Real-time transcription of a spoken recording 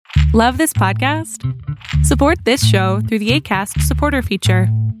Love this podcast? Support this show through the Acast supporter feature.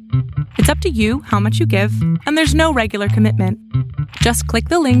 It's up to you how much you give, and there's no regular commitment. Just click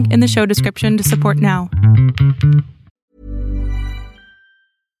the link in the show description to support now.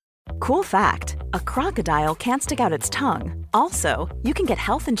 Cool fact, a crocodile can't stick out its tongue. Also, you can get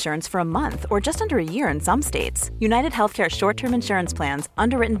health insurance for a month or just under a year in some states. United Healthcare short-term insurance plans,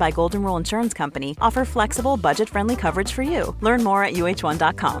 underwritten by Golden Rule Insurance Company, offer flexible, budget-friendly coverage for you. Learn more at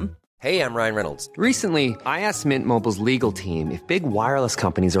uh1.com. Hey, I'm Ryan Reynolds. Recently, I asked Mint Mobile's legal team if big wireless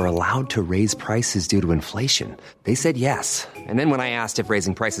companies are allowed to raise prices due to inflation. They said yes. And then when I asked if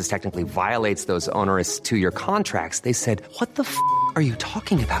raising prices technically violates those onerous two-year contracts, they said, "What the f*** are you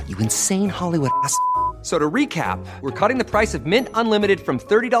talking about, you insane Hollywood ass?" So to recap, we're cutting the price of Mint Unlimited from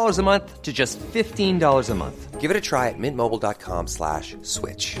 $30 a month to just $15 a month. Give it a try at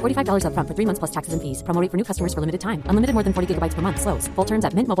mintmobile.com/switch. $45 up front for 3 months plus taxes and fees. Promo rate for new customers for limited time. Unlimited more than 40 gigabytes per month. Slows full terms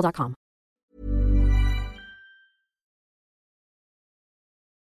at mintmobile.com.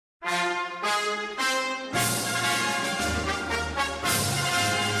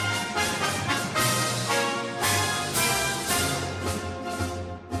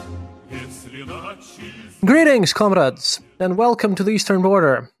 Greetings, comrades, and welcome to the Eastern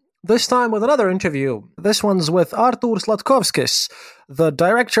Border. This time with another interview. This one's with Artūrs Latkovskis, the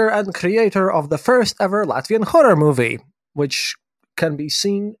director and creator of the first ever Latvian horror movie, which can be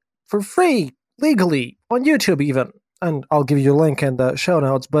seen for free, legally, on YouTube even. And I'll give you a link in the show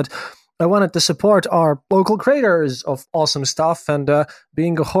notes, but I wanted to support our local creators of awesome stuff, and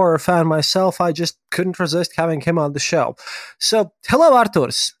being a horror fan myself, I just couldn't resist having him on the show. So, hello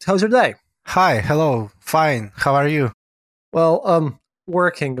Artūrs, how's your day? Hi, hello, fine, how are you? Well,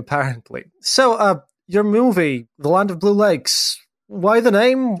 working apparently. So, your movie, The Land of Blue Lakes, why the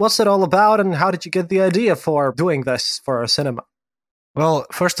name? What's it all about, and how did you get the idea for doing this for a cinema? Well,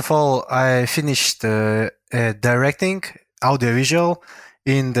 first of all, I finished directing audiovisual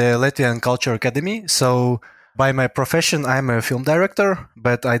in the Latvian Culture Academy. So, by my profession, I'm a film director,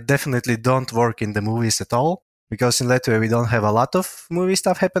 but I definitely don't work in the movies at all. Because in Latvia, we don't have a lot of movie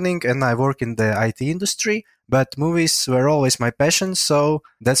stuff happening, and I work in the IT industry. But movies were always my passion, so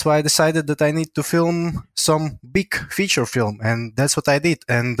that's why I decided that I need to film some big feature film, and that's what I did.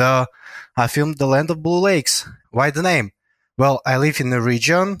 And I filmed The Land of Blue Lakes. Why the name? Well, I live in a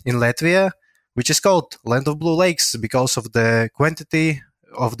region in Latvia which is called Land of Blue Lakes because of the quantity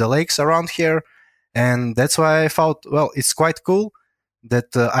of the lakes around here, and that's why I thought, well, it's quite cool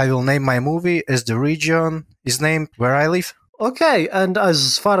that I will name my movie as the region is named where I live. Okay, and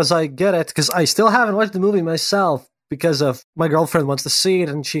as far as I get it, because I still haven't watched the movie myself because of my girlfriend wants to see it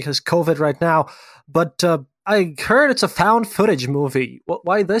and she has COVID right now, but I heard it's a found footage movie.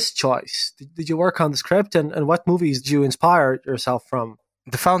 Why this choice? Did you work on the script, and what movies did you inspire yourself from?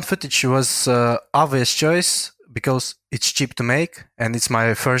 The found footage was obvious choice because it's cheap to make and it's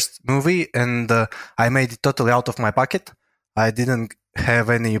my first movie, and I made it totally out of my pocket. I didn't have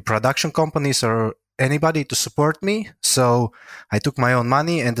any production companies or anybody to support me, so I took my own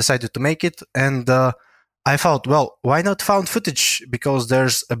money and decided to make it. And I thought, well, why not found footage? Because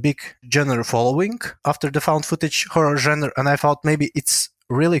there's a big genre following after the found footage horror genre, and I thought maybe it's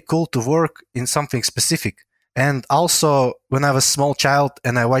really cool to work in something specific. And also, when I was a small child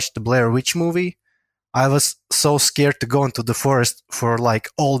and I watched the Blair Witch movie, I was so scared to go into the forest for like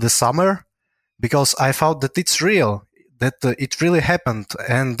all the summer because I thought that it's real, that it really happened.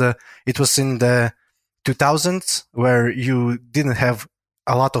 And it was in the 2000s where you didn't have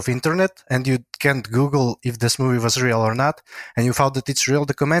a lot of internet and you can't Google if this movie was real or not. And you thought that it's real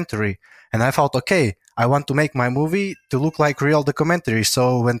documentary. And I thought, okay, I want to make my movie to look like real documentary.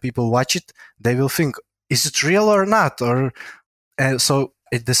 So when people watch it, they will think, is it real or not? Or so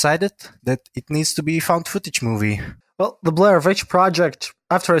it decided that it needs to be a found footage movie. Well, the Blair Witch Project,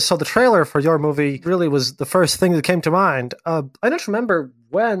 after I saw the trailer for your movie, really was the first thing that came to mind. I don't remember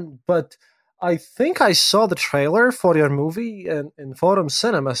when, but I think I saw the trailer for your movie in Forum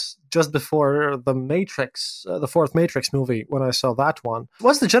Cinemas just before the Matrix, the fourth Matrix movie, when I saw that one.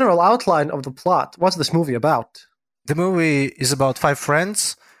 What's the general outline of the plot? What's this movie about? The movie is about 5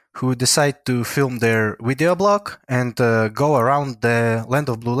 friends who decide to film their video blog and go around the Land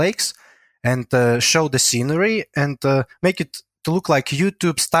of Blue Lakes and show the scenery and make it to look like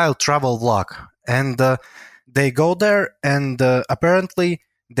YouTube-style travel vlog. And they go there and apparently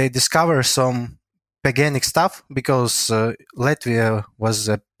they discover some paganic stuff because Latvia was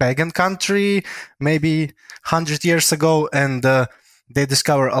a pagan country maybe 100 years ago, and they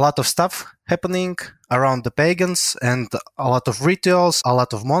discover a lot of stuff happening around the pagans and a lot of rituals, a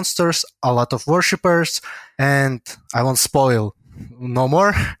lot of monsters, a lot of worshippers, and I won't spoil no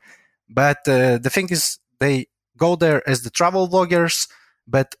more. But the thing is, they go there as the travel vloggers,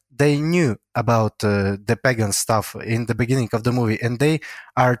 but they knew about the pagan stuff in the beginning of the movie, and they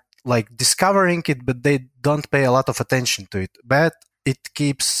are like discovering it, but they don't pay a lot of attention to it. But it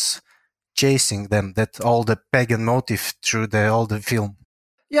keeps chasing them, that all the pagan motive through all the film.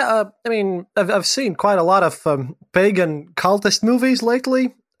 Yeah, I mean, I've seen quite a lot of pagan cultist movies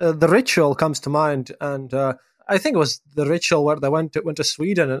lately. The Ritual comes to mind, and I think it was The Ritual where they went to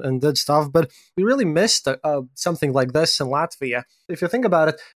Sweden and did stuff, but we really missed something like this in Latvia. If you think about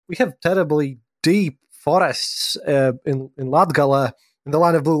it, we have terribly deep forests in Latgale, in the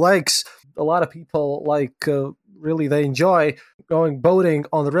line of Blue Lakes. A lot of people really they enjoy going boating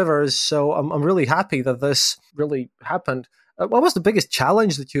on the rivers, so I'm really happy that this really happened. What was the biggest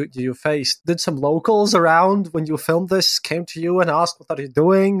challenge that you faced? Did some locals around when you filmed this came to you and asked, what are you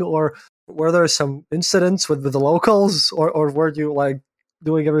doing? Or were there some incidents with the locals? Or were you like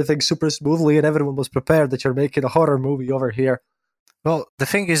doing everything super smoothly and everyone was prepared that you're making a horror movie over here? Well, the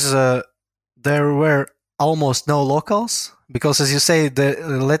thing is, there were almost no locals, because as you say, the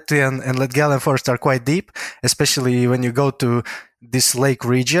Latvian and Latgalian forest are quite deep, especially when you go to this lake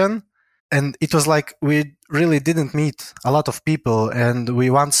region. And it was like we really didn't meet a lot of people, and we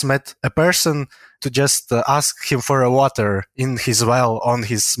once met a person to just ask him for a water in his well on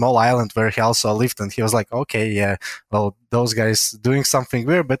his small island where he also lived, and he was like, okay, yeah, well, those guys doing something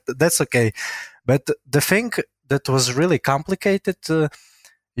weird, but that's okay. But the thing that was really complicated,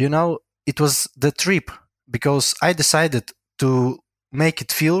 it was the trip, because I decided to make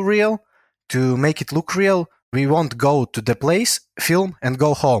it feel real, to make it look real. We won't go to the place, film, and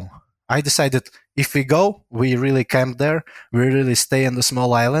go home. I decided if we go, we really camp there, we really stay on the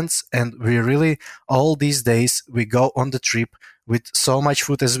small islands, and we really, all these days, we go on the trip with so much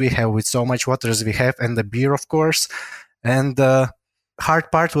food as we have, with so much water as we have, and the beer, of course. And the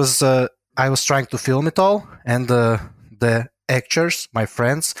hard part was I was trying to film it all, and the actors, my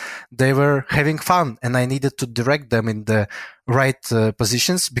friends, they were having fun, and I needed to direct them in the right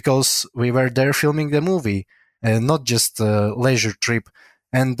positions, because we were there filming the movie, not just a leisure trip.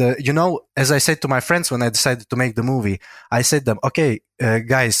 And, as I said to my friends when I decided to make the movie, I said to them, okay,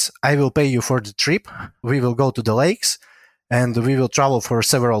 guys, I will pay you for the trip. We will go to the lakes and we will travel for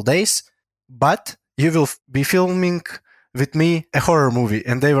several days, but you will be filming with me a horror movie.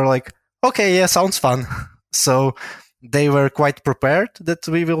 And they were like, okay, yeah, sounds fun. So they were quite prepared that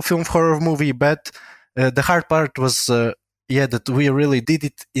we will film horror movie, but the hard part was, that we really did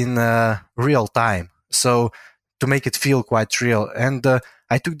it in real time. So to make it feel quite real. And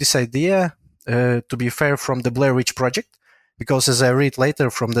I took this idea, to be fair, from the Blair Witch Project, because as I read later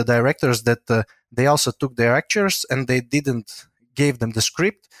from the directors that they also took their actors and they didn't give them the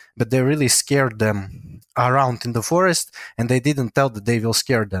script, but they really scared them around in the forest, and they didn't tell that they will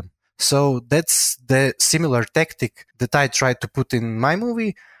scare them. So that's the similar tactic that I tried to put in my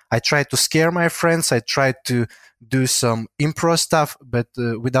movie. I tried to scare my friends. I tried to do some improv stuff, but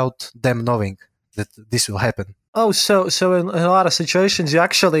without them knowing that this will happen. Oh, so in a lot of situations, you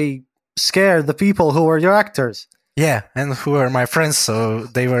actually scared the people who were your actors. Yeah, and who are my friends, so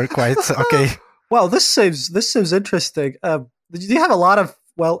they were quite okay. Well, this seems interesting. Do you have a lot of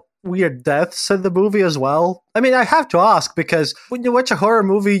weird deaths in the movie as well? I mean, I have to ask, because when you watch a horror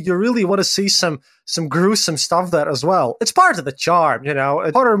movie, you really want to see some gruesome stuff there as well. It's part of the charm,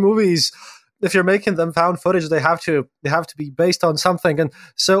 Horror movies, if you're making them found footage, they have to be based on something. And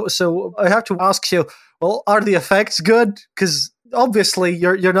so I have to ask you, well, are the effects good? Because obviously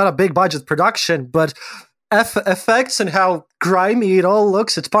you're not a big budget production, but effects and how grimy it all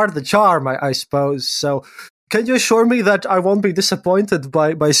looks, it's part of the charm, I suppose. So can you assure me that I won't be disappointed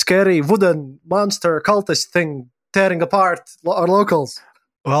by scary wooden monster cultist thing tearing apart our locals?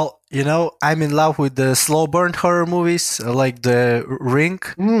 Well, I'm in love with the slow burn horror movies, like The Ring,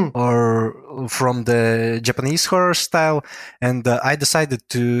 or from the Japanese horror style. And I decided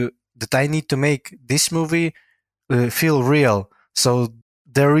that I need to make this movie feel real. So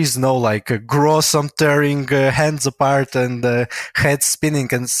there is no a gruesome tearing hands apart and head spinning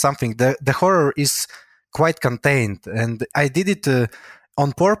and something. The horror is quite contained, and I did it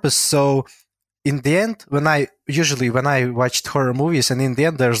on purpose. So in the end, when I watched horror movies, and in the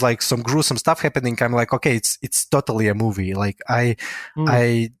end there's some gruesome stuff happening, I'm like, okay, it's totally a movie. I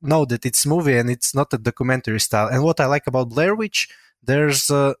know that it's a movie and it's not a documentary style. And what I like about Blair Witch, there's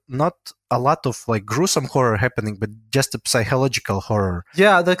not a lot of gruesome horror happening, but just a psychological horror.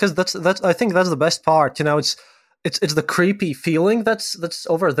 Yeah, because that's I think that's the best part. It's the creepy feeling that's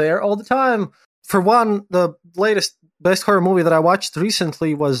over there all the time. For one, the latest best horror movie that I watched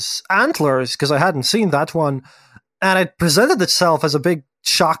recently was Antlers, because I hadn't seen that one, and it presented itself as a big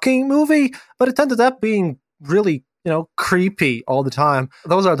shocking movie, but it ended up being really, creepy all the time.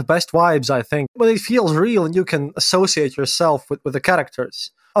 Those are the best vibes, I think, when it feels real and you can associate yourself with the characters.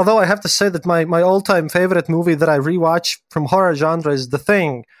 Although I have to say that my all-time favorite movie that I rewatch from horror genre is The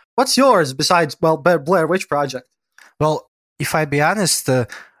Thing. What's yours besides, Blair Witch Project? Well, if I be honest,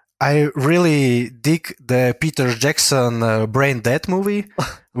 I really dig the Peter Jackson Brain Dead movie,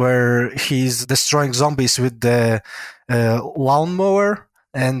 where he's destroying zombies with the lawnmower.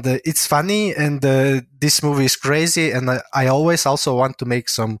 And it's funny, and this movie is crazy, and I always also want to make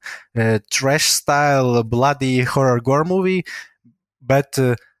some trash-style, bloody horror gore movie, but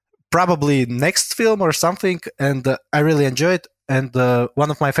probably next film or something, and I really enjoy it. And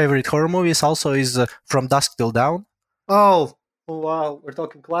one of my favorite horror movies also is From Dusk Till Dawn. Oh, wow, we're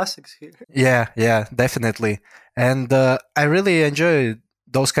talking classics here. Yeah, definitely. And I really enjoy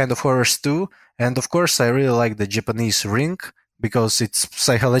those kind of horrors too, and of course I really like the Japanese Ring, because it's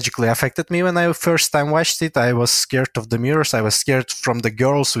psychologically affected me when I first time watched it. I was scared of the mirrors. I was scared from the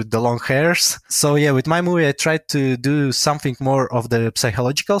girls with the long hairs. So yeah, with my movie, I tried to do something more of the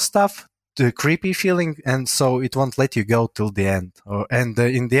psychological stuff, the creepy feeling, and so it won't let you go till the end. And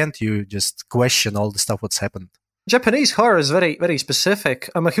in the end, you just question all the stuff what's happened. Japanese horror is very, very specific.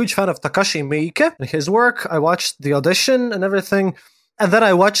 I'm a huge fan of Takashi Miike and his work. I watched The Audition and everything. And then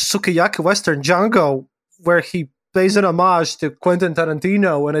I watched Sukiyaki Western Django, where he pays an homage to Quentin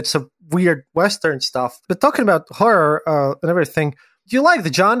Tarantino, and it's a weird Western stuff. But talking about horror and everything, you like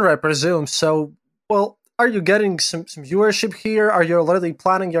the genre, I presume. So, are you getting some viewership here? Are you already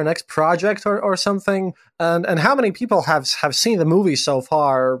planning your next project or something? And how many people have seen the movie so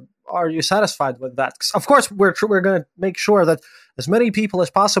far? Are you satisfied with that? Because of course, we're going to make sure that as many people as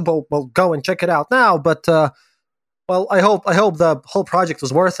possible will go and check it out now. But I hope the whole project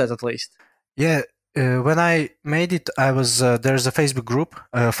was worth it at least. Yeah. When I made it, I was there's a Facebook group,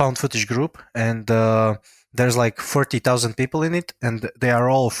 found footage group, and there's like 40,000 people in it, and they are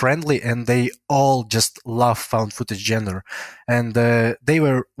all friendly, and they all just love found footage genre. And they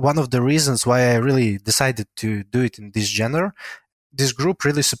were one of the reasons why I really decided to do it in this genre. This group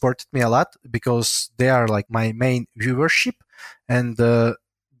really supported me a lot because they are like my main viewership, and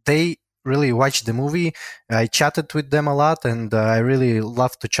they really watched the movie. I chatted with them a lot, and I really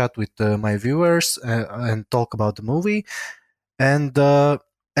love to chat with my viewers and talk about the movie. And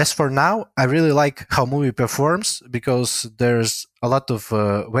as for now, I really like how movie performs, because there's a lot of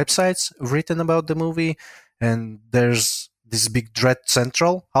websites written about the movie, and there's this big Dread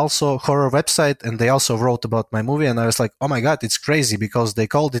Central, also horror website, and they also wrote about my movie, and I was like, oh my god, it's crazy, because they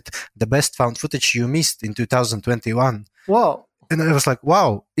called it the best found footage you missed in 2021. Whoa. And I was like,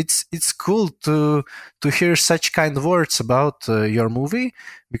 wow, it's cool to hear such kind of words about your movie,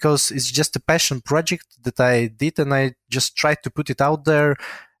 because it's just a passion project that I did, and I just tried to put it out there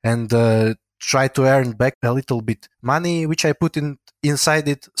and try to earn back a little bit money, which I put inside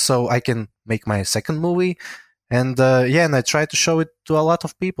it so I can make my second movie. And and I try to show it to a lot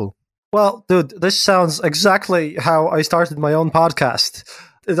of people. Well, dude, this sounds exactly how I started my own podcast.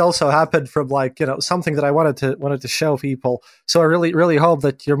 It also happened from something that I wanted to show people. So I really, really hope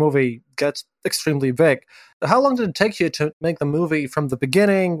that your movie gets extremely big. How long did it take you to make the movie from the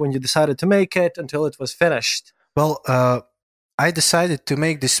beginning, when you decided to make it, until it was finished? Well, I decided to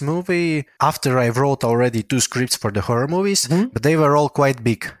make this movie after I wrote already 2 scripts for the horror movies, but they were all quite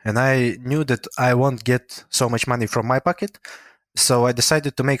big, and I knew that I won't get so much money from my pocket. So I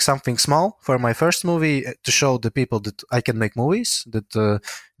decided to make something small for my first movie to show the people that I can make movies, that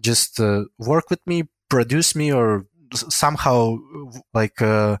just work with me, produce me, or somehow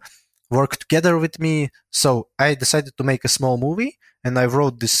work together with me. So I decided to make a small movie, and I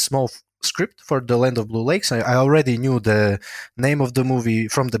wrote this small script for The Land of Blue Lakes. I already knew the name of the movie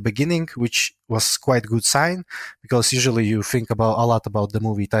from the beginning, which was quite good sign, because usually you think a lot about the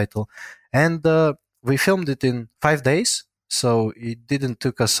movie title. And we filmed it in 5 days. So it didn't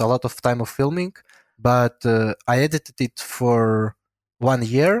took us a lot of time of filming, but I edited it for 1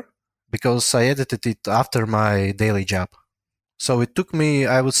 year, because I edited it after my daily job. So it took me,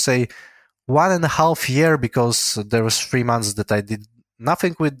 I would say, 1.5 years, because there was 3 months that I did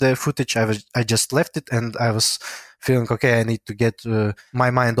nothing with the footage. I just left it, and I was feeling, okay, I need to get my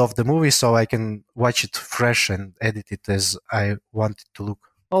mind off the movie so I can watch it fresh and edit it as I want it to look.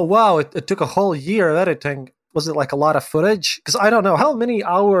 Oh, wow. It took a whole year of editing. Was it like a lot of footage? Because I don't know, how many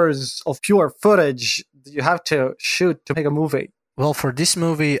hours of pure footage do you have to shoot to make a movie? Well, for this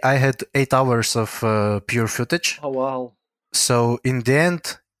movie, I had 8 hours of pure footage. Oh, wow. So in the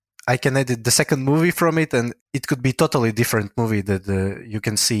end, I can edit the second movie from it, and it could be totally different movie that you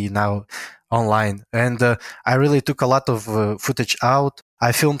can see now online. And I really took a lot of footage out.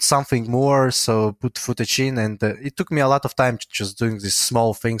 I filmed something more, so put footage in, and it took me a lot of time just doing these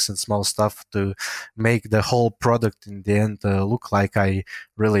small things and small stuff to make the whole product in the end look like I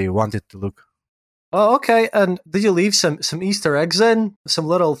really wanted to look. Oh, okay. And did you leave some Easter eggs in? Some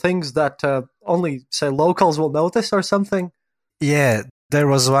little things that only, say, locals will notice or something? Yeah, there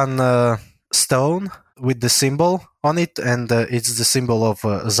was one stone with the symbol on it, and it's the symbol of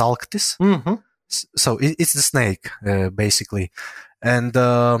Zalctis. Mm-hmm. So it's the snake, basically. And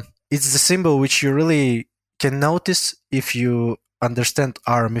it's the symbol which you really can notice if you understand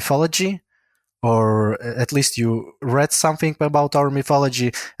our mythology, or at least you read something about our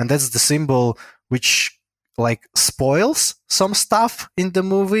mythology. And that's the symbol which like spoils some stuff in the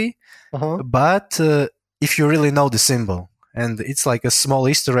movie. Uh-huh. But if you really know the symbol, and it's like a small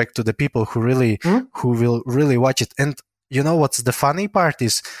Easter egg to the people who will really watch it. And you know what's the funny part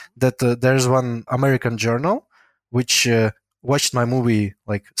is that there's one American journal which watched my movie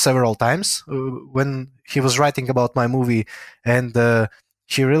like several times when he was writing about my movie, and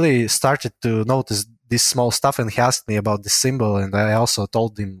he really started to notice this small stuff, and he asked me about this symbol, and I also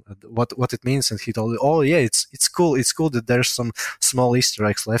told him what it means, and he told me, oh yeah, it's cool that there's some small Easter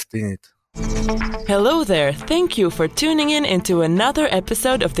eggs left in it. Hello there! Thank you for tuning in into another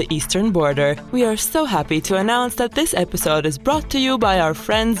episode of The Eastern Border. We are so happy to announce that this episode is brought to you by our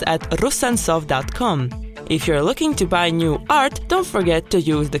friends at Rusansov.com. If you're looking to buy new art, don't forget to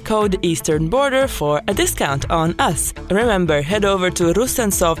use the code Eastern Border for a discount on us. Remember, head over to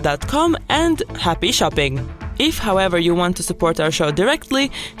Rusansov.com and happy shopping! If, however, you want to support our show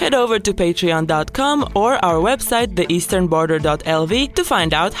directly, head over to patreon.com or our website, theeasternborder.lv, to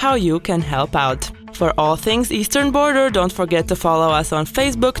find out how you can help out. For all things Eastern Border, don't forget to follow us on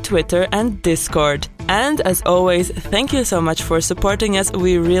Facebook, Twitter, and Discord. And as always, thank you so much for supporting us.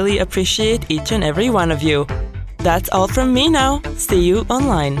 We really appreciate each and every one of you. That's all from me now. See you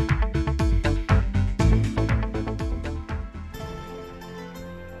online.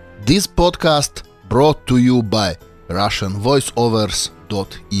 This podcast brought to you by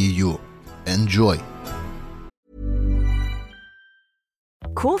RussianVoiceovers.eu. Enjoy.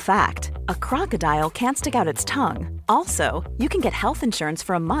 Cool fact, a crocodile can't stick out its tongue. Also, you can get health insurance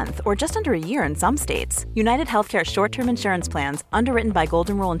for a month or just under a year in some states. United Healthcare short-term insurance plans, underwritten by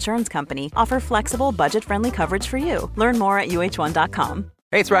Golden Rule Insurance Company, offer flexible, budget-friendly coverage for you. Learn more at uh1.com.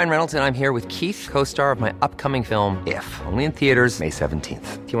 Hey, it's Ryan Reynolds, and I'm here with Keith, co-star of my upcoming film, If, only in theaters May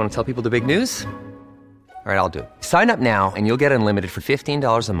 17th. Do you want to tell people the big news? All right, I'll do it. Sign up now and you'll get unlimited for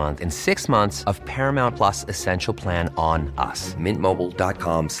 $15 a month and 6 months of Paramount Plus Essential Plan on us.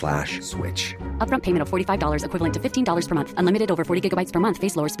 MintMobile.com/switch. Upfront payment of $45 equivalent to $15 per month. Unlimited over 40 gigabytes per month.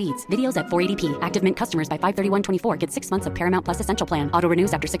 Face lower speeds. Videos at 480p. Active Mint customers by 531.24 get 6 months of Paramount Plus Essential Plan. Auto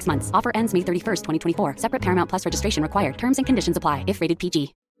renews after 6 months. Offer ends May 31st, 2024. Separate Paramount Plus registration required. Terms and conditions apply if rated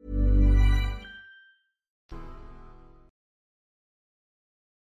PG.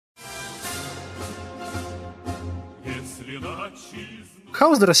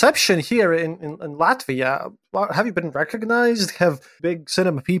 How's the reception here in Latvia? Have you been recognized? Have big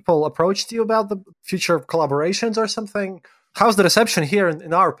cinema people approached you about the future collaborations or something? How's the reception here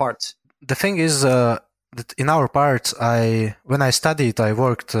in our parts? The thing is that in our parts, when I studied, I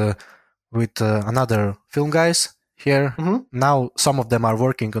worked with another film guys here. Mm-hmm. Now some of them are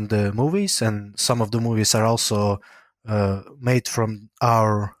working on the movies, and some of the movies are also made from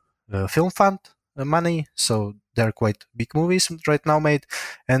our film fund money, so they're quite big movies right now made.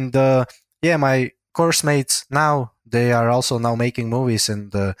 And my course mates now, they are also now making movies,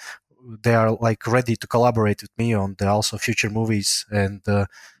 and they are like ready to collaborate with me on the also future movies. And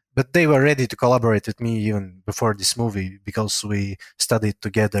but they were ready to collaborate with me even before this movie, because we studied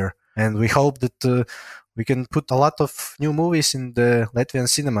together, and we hope that we can put a lot of new movies in the Latvian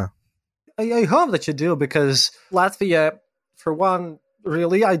cinema. I hope that you do, because Latvia, for one,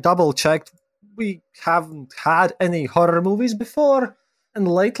 really, I double-checked, we haven't had any horror movies before, and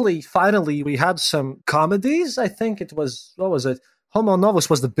lately, finally, we had some comedies. I think it was, what was it? Homo Novus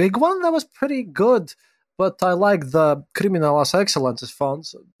was the big one. That was pretty good, but I like the Criminalas Excellences font.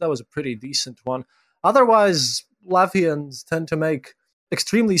 So that was a pretty decent one. Otherwise, Latvians tend to make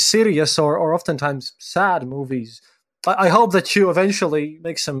extremely serious or oftentimes sad movies. I hope that you eventually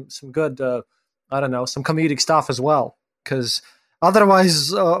make some good, some comedic stuff as well, because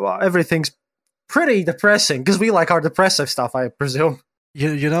otherwise everything's pretty depressing, because we like our depressive stuff, I presume.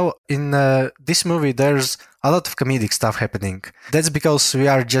 You know, in this movie, there's a lot of comedic stuff happening. That's because we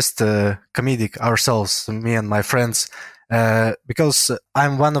are just comedic ourselves, me and my friends, because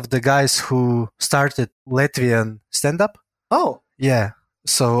I'm one of the guys who started Latvian stand-up. Oh. Yeah.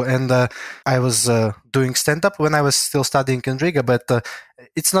 So, and I was doing stand-up when I was still studying in Riga, but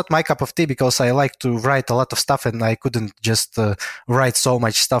it's not my cup of tea because I like to write a lot of stuff and I couldn't just write so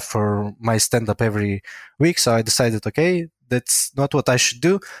much stuff for my stand-up every week. So I decided, okay, that's not what I should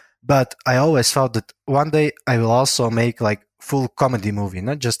do. But I always thought that one day I will also make like full comedy movie,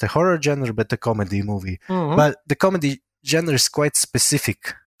 not just a horror genre, but a comedy movie. Mhm. But the comedy genre is quite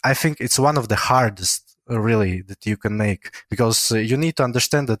specific. I think it's one of the hardest really that you can make because you need to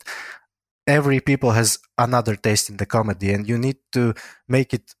understand that every people has another taste in the comedy and you need to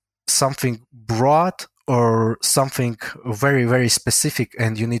make it something broad or something very, very specific,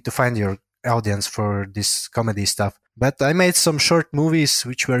 and you need to find your audience for this comedy stuff. But I made some short movies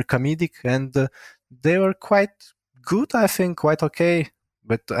which were comedic and they were quite good, I think, quite okay,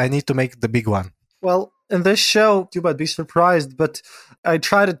 but I need to make the big one. Well, in this show, you might be surprised, but I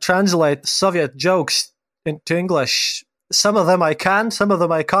try to translate Soviet jokes into English. Some of them I can, some of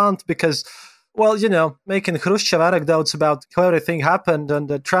them I can't, because, well, you know, making Khrushchev anecdotes about how everything happened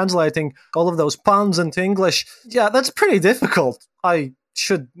and translating all of those puns into English, yeah, that's pretty difficult. I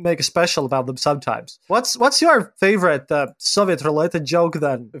should make a special about them sometimes. What's your favorite Soviet-related joke,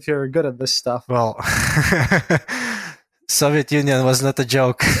 then, if you're good at this stuff? Well, Soviet Union was not a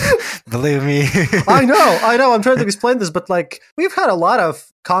joke, believe me. I know. I'm trying to explain this, but like we've had a lot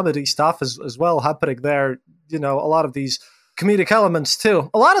of comedy stuff as well happening there. You know, a lot of these comedic elements too.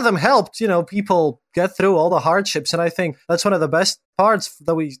 A lot of them helped, you know, people get through all the hardships, and I think that's one of the best parts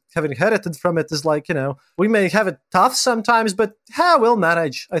that we have inherited from it is like, you know, we may have it tough sometimes, but we'll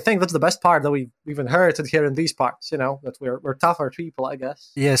manage. I think that's the best part that we've inherited here in these parts, you know, that we're tougher people, I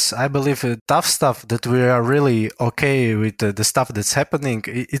guess. Yes, I believe tough stuff, that we are really okay with the stuff that's happening.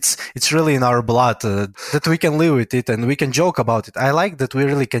 It's really in our blood that we can live with it and we can joke about it. I like that we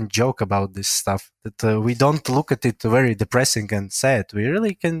really can joke about this stuff, that we don't look at it very depressing and sad. We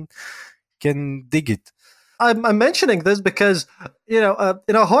really can dig it. I'm mentioning this because, you know,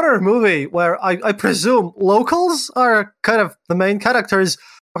 in a horror movie where I presume locals are kind of the main characters,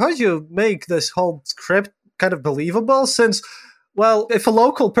 how do you make this whole script kind of believable? Since, well, if a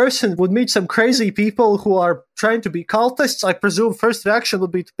local person would meet some crazy people who are trying to be cultists, I presume first reaction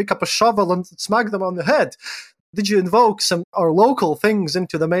would be to pick up a shovel and smack them on the head. Did you invoke some or local things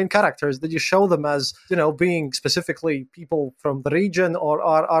into the main characters? Did you show them as, you know, being specifically people from the region, or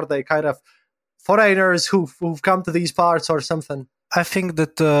are they kind of foreigners who've come to these parts or something? I think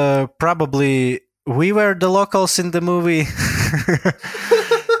that probably we were the locals in the movie.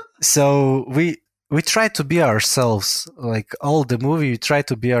 So we try to be ourselves, like all the movie we try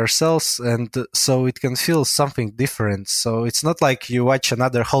to be ourselves, and so it can feel something different. So it's not like you watch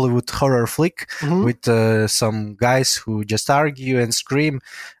another Hollywood horror flick with some guys who just argue and scream,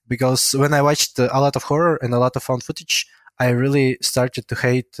 because when I watched a lot of horror and a lot of found footage, I really started to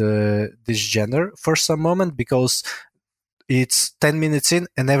hate this genre for some moment, because it's 10 minutes in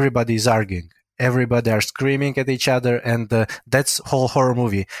and everybody is arguing. Everybody are screaming at each other, and that's whole horror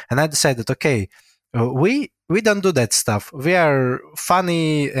movie. And I decided, okay, we don't do that stuff. We are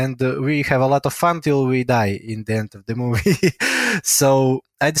funny and we have a lot of fun till we die in the end of the movie. So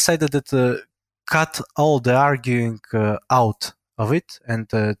I decided that cut all the arguing out of it and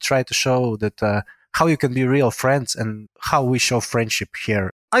try to show that how you can be real friends and how we show friendship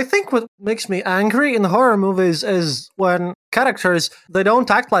here. I think what makes me angry in horror movies is when characters, they don't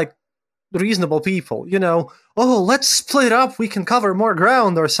act like reasonable people, you know, oh, let's split up, we can cover more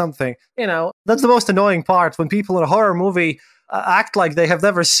ground or something. You know, that's the most annoying part, when people in a horror movie act like they have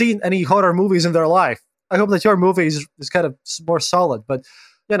never seen any horror movies in their life. I hope that your movie is kind of more solid, but,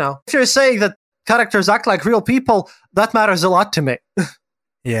 you know, if you're saying that characters act like real people, that matters a lot to me.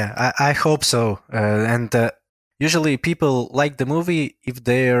 Yeah, I hope so. And usually people like the movie if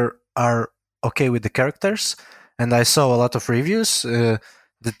they are okay with the characters. And I saw a lot of reviews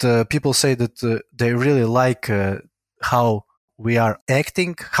that people say that they really like how we are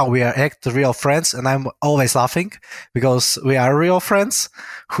acting, how we are real friends. And I'm always laughing because we are real friends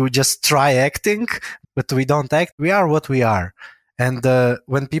who just try acting, but we don't act. We are what we are. And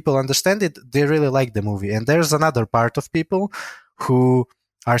when people understand it, they really like the movie. And there's another part of people who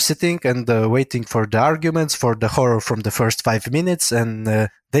are sitting and waiting for the arguments, for the horror from the first 5 minutes, and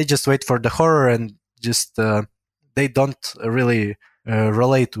they just wait for the horror and just they don't really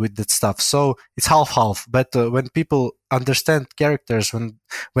relate with that stuff. So it's half-half. But when people understand characters,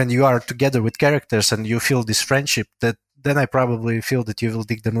 when you are together with characters and you feel this friendship, then I probably feel that you will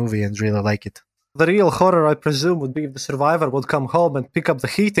dig the movie and really like it. The real horror, I presume, would be if the survivor would come home and pick up the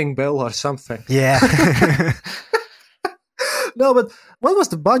heating bill or something. Yeah. No, but what was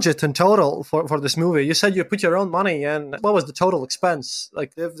the budget in total for this movie? You said you put your own money in. What was the total expense?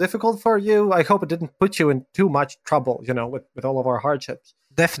 Like, difficult for you? I hope it didn't put you in too much trouble, with all of our hardships.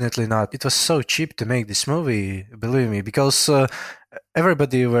 Definitely not. It was so cheap to make this movie, believe me, because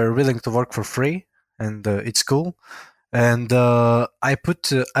everybody were willing to work for free, and it's cool. And I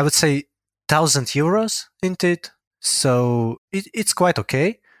put, I would say, 1,000 euros into it, so it's quite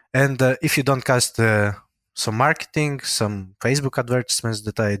okay. And if you don't cost some marketing, some Facebook advertisements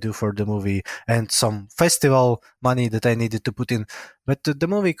that I do for the movie, and some festival money that I needed to put in, but the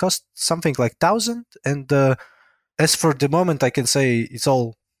movie cost something like 1,000, and as for the moment, I can say it's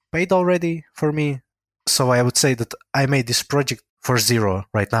all paid already for me. So I would say that I made this project for zero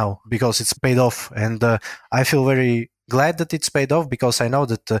right now because it's paid off, and I feel very glad that it's paid off because I know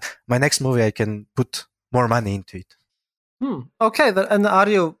that my next movie I can put more money into it. Okay, and are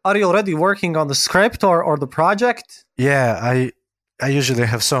you already working on the script or the project? Yeah, I usually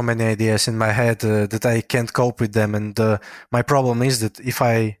have so many ideas in my head that I can't cope with them, and my problem is that if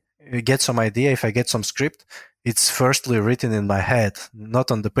I get some idea, if I get some script, it's firstly written in my head,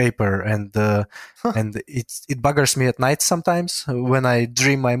 not on the paper, and and it buggers me at night sometimes when I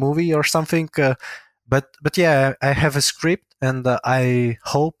dream my movie or something. But yeah, I have a script, and I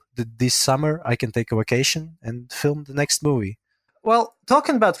hope that this summer I can take a vacation and film the next movie. Well,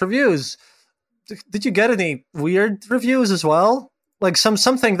 talking about reviews, did you get any weird reviews as well? Like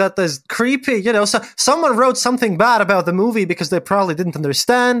something that is creepy, so someone wrote something bad about the movie because they probably didn't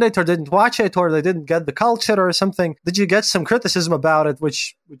understand it or didn't watch it or they didn't get the culture or something. Did you get some criticism about it,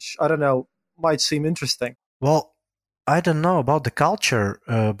 which I don't know, might seem interesting? Well, I don't know about the culture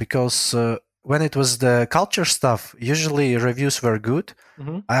because when it was the culture stuff, usually reviews were good.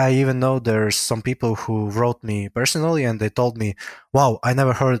 Mm-hmm. I even know there's some people who wrote me personally and they told me, wow, I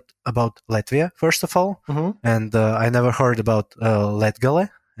never heard about Latvia, first of all. Mm-hmm. And I never heard about Latgale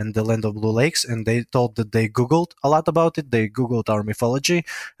and the Land of Blue Lakes. And they told that they Googled a lot about it. They Googled our mythology.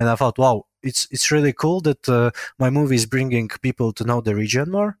 And I thought, wow, it's really cool that my movie is bringing people to know the region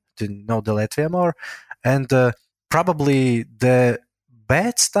more, to know the Latvia more. And probably the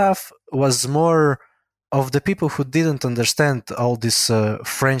bad stuff was more of the people who didn't understand all this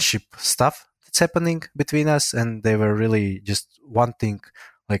friendship stuff that's happening between us, and they were really just wanting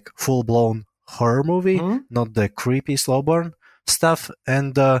like full-blown horror movie, not the creepy slow burn stuff.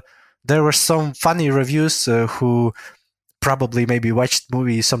 And there were some funny reviews who probably maybe watched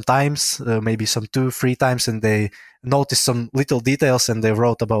movie sometimes, maybe some 2-3 times, and they noticed some little details and they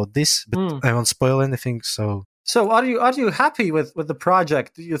wrote about this, but I won't spoil anything. So are you happy with the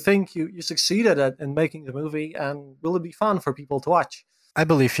project? Do you think you succeeded in making the movie, and will it be fun for people to watch? I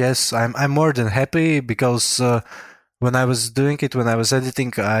believe yes. I'm more than happy because when I was doing it, when I was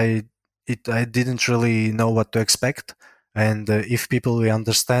editing, I didn't really know what to expect. And if people will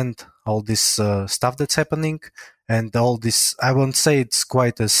understand all this stuff that's happening and all this, I won't say it's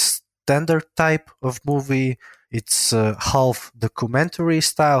quite a standard type of movie. It's half documentary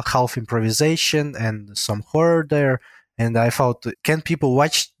style, half improvisation, and some horror there. And I thought, can people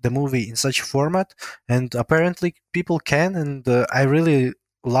watch the movie in such format? And apparently people can. And I really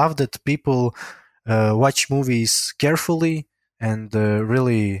love that people watch movies carefully and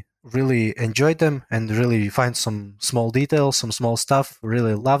really enjoy them and really find some small details, some small stuff,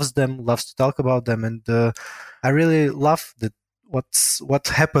 really loves them, loves to talk about them. And I really love that what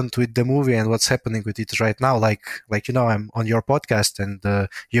happened with the movie and what's happening with it right now. Like I'm on your podcast and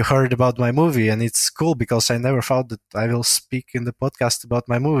you heard about my movie, and it's cool because I never thought that I will speak in the podcast about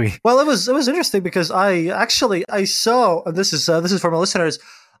my movie. Well, it was interesting because I saw, and this is for my listeners,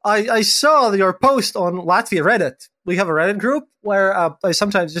 I saw your post on Latvia Reddit. We have a Reddit group where I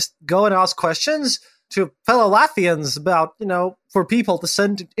sometimes just go and ask questions to fellow Latvians about, for people to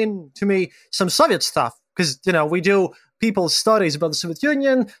send in to me some Soviet stuff. Because, we do people's studies about the Soviet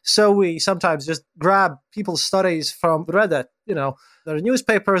Union, so we sometimes just grab people's studies from Reddit, their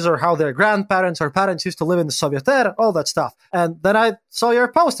newspapers or how their grandparents or parents used to live in the Soviet era, all that stuff. And then I saw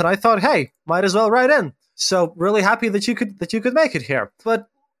your post and I thought, hey, might as well write in. So really happy that you could make it here. But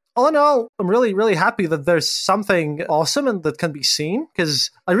all in all, I'm really, really happy that there's something awesome and that can be seen,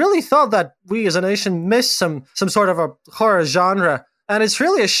 because I really thought that we as a nation missed some sort of a horror genre. And it's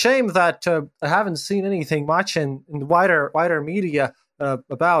really a shame that I haven't seen anything much in the wider media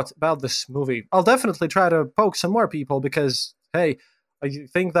about this movie. I'll definitely try to poke some more people because, hey, I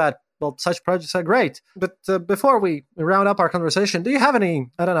think that well, such projects are great. But before we round up our conversation, do you have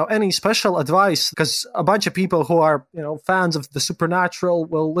any special advice? Because a bunch of people who are, fans of the supernatural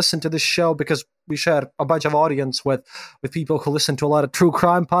will listen to this show because we share a bunch of audience with people who listen to a lot of true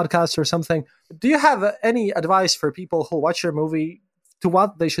crime podcasts or something. Do you have any advice for people who watch your movie to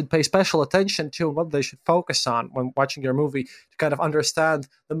what they should pay special attention to and what they should focus on when watching your movie to kind of understand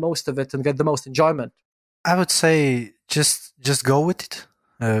the most of it and get the most enjoyment? I would say just go with it,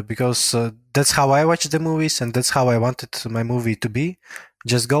 because that's how I watch the movies and that's how I wanted my movie to be.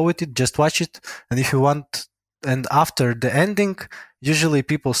 Just go with it, just watch it. And if you want, and after the ending, usually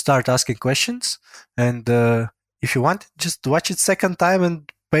people start asking questions. And if you want, just watch it second time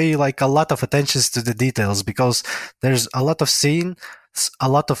and pay like a lot of attention to the details, because there's a lot of scene, a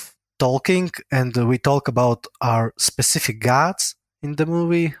lot of talking, and we talk about our specific gods in the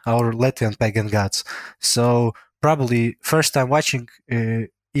movie, our Latvian pagan gods. So probably first time watching,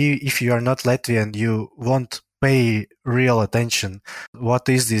 if you are not Latvian, you won't pay real attention. What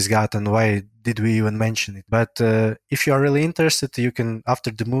is this god and why did we even mention it? But if you are really interested, you can,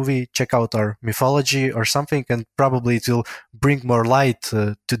 after the movie, check out our mythology or something, and probably it will bring more light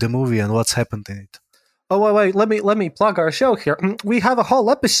to the movie and what's happened in it. Oh, wait, let me plug our show here. We have a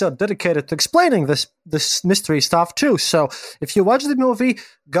whole episode dedicated to explaining this mystery stuff too. So if you watch the movie,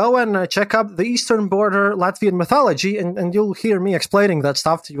 go and check out the Eastern Border Latvian mythology, and you'll hear me explaining that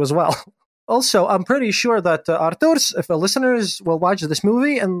stuff to you as well. Also, I'm pretty sure that Arturs, if the listeners will watch this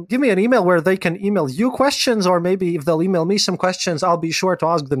movie and give me an email where they can email you questions, or maybe if they'll email me some questions, I'll be sure to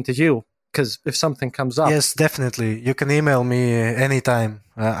ask them to you. Because if something comes up. Yes, definitely. You can email me anytime.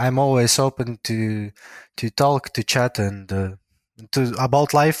 I'm always open to talk, to chat, and to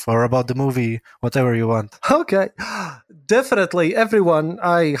about life or about the movie, whatever you want. Okay. Definitely, everyone.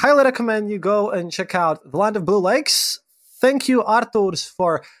 I highly recommend you go and check out The Land of Blue Lakes. Thank you, Arturs,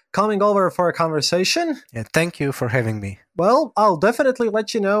 for coming over for a conversation. Yeah, thank you for having me. Well, I'll definitely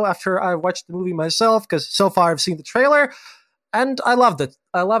let you know after I watch the movie myself, because so far I've seen the trailer. And I loved it.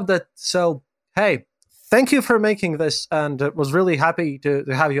 So, hey, thank you for making this, and was really happy to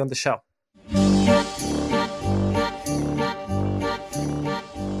have you on the show.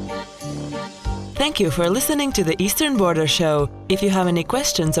 Thank you for listening to the Eastern Border Show. If you have any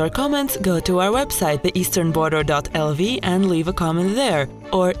questions or comments, go to our website, theeasternborder.lv, and leave a comment there.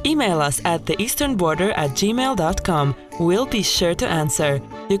 Or email us at theeasternborder@gmail.com. We'll be sure to answer.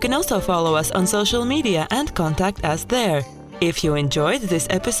 You can also follow us on social media and contact us there. If you enjoyed this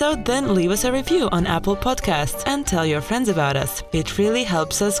episode, then leave us a review on Apple Podcasts and tell your friends about us. It really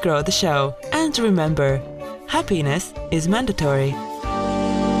helps us grow the show. And remember, happiness is mandatory.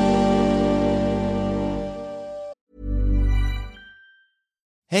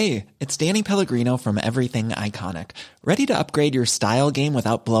 Hey, it's Danny Pellegrino from Everything Iconic. Ready to upgrade your style game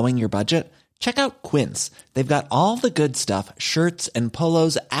without blowing your budget? Check out Quince. They've got all the good stuff, shirts and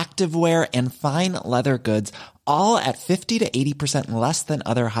polos, activewear, and fine leather goods, all at 50 to 80% less than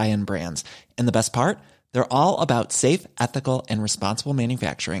other high-end brands. And the best part? They're all about safe, ethical, and responsible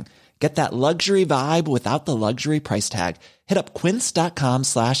manufacturing. Get that luxury vibe without the luxury price tag. Hit up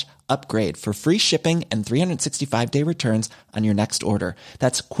quince.com/upgrade for free shipping and 365-day returns on your next order.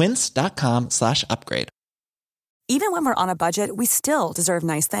 That's quince.com/upgrade. Even when we're on a budget, we still deserve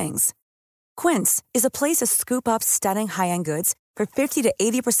nice things. Quince is a place to scoop up stunning high-end goods for 50 to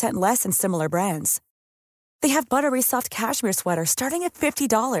 80% less than similar brands. They have buttery soft cashmere sweaters starting at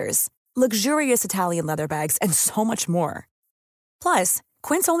 $50, luxurious Italian leather bags, and so much more. Plus,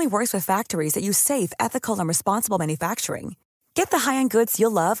 Quince only works with factories that use safe, ethical, and responsible manufacturing. Get the high-end goods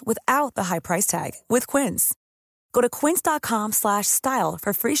you'll love without the high price tag with Quince. Go to quince.com/style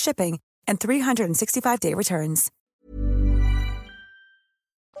for free shipping and 365-day returns.